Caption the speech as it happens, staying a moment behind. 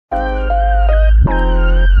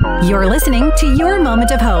You're listening to Your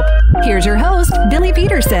Moment of Hope. Here's your host, Billy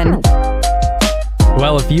Peterson.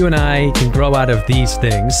 Well, if you and I can grow out of these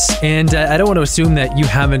things, and I don't want to assume that you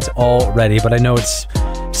haven't already, but I know it's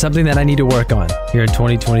something that I need to work on here in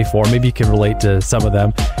 2024. Maybe you can relate to some of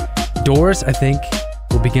them. Doors, I think,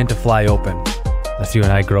 will begin to fly open as you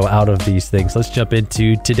and I grow out of these things. Let's jump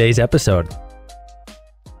into today's episode.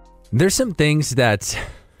 There's some things that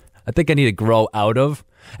I think I need to grow out of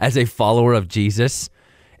as a follower of Jesus,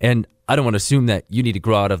 and I don't want to assume that you need to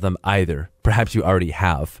grow out of them either. Perhaps you already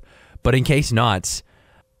have. But in case not,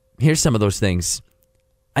 here's some of those things.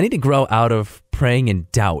 I need to grow out of praying in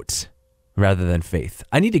doubt rather than faith.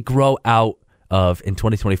 I need to grow out of, in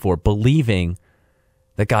 2024, believing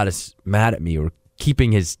that God is mad at me or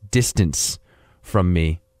keeping his distance from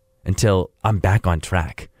me until I'm back on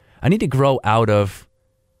track. I need to grow out of,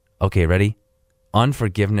 okay, ready?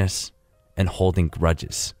 Unforgiveness and holding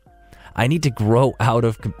grudges. I need to grow out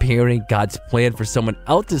of comparing God's plan for someone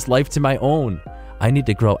else's life to my own. I need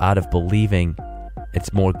to grow out of believing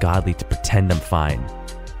it's more godly to pretend I'm fine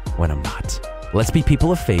when I'm not. Let's be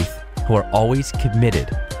people of faith who are always committed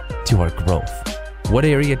to our growth. What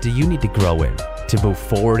area do you need to grow in to move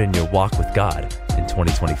forward in your walk with God in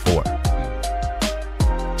 2024?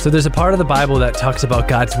 So there's a part of the Bible that talks about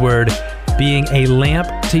God's word being a lamp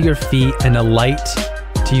to your feet and a light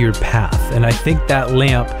to your path. And I think that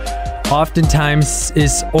lamp oftentimes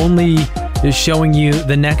is showing you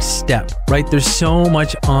the next step, right? There's so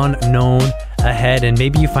much unknown ahead, and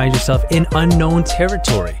maybe you find yourself in unknown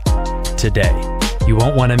territory today. You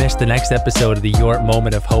won't want to miss the next episode of the Your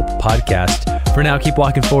Moment of Hope podcast. For now, keep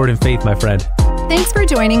walking forward in faith, my friend. Thanks for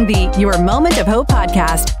joining the Your Moment of Hope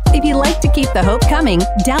podcast. If you'd like to keep the hope coming,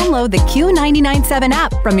 download the Q997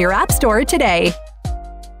 app from your app store today.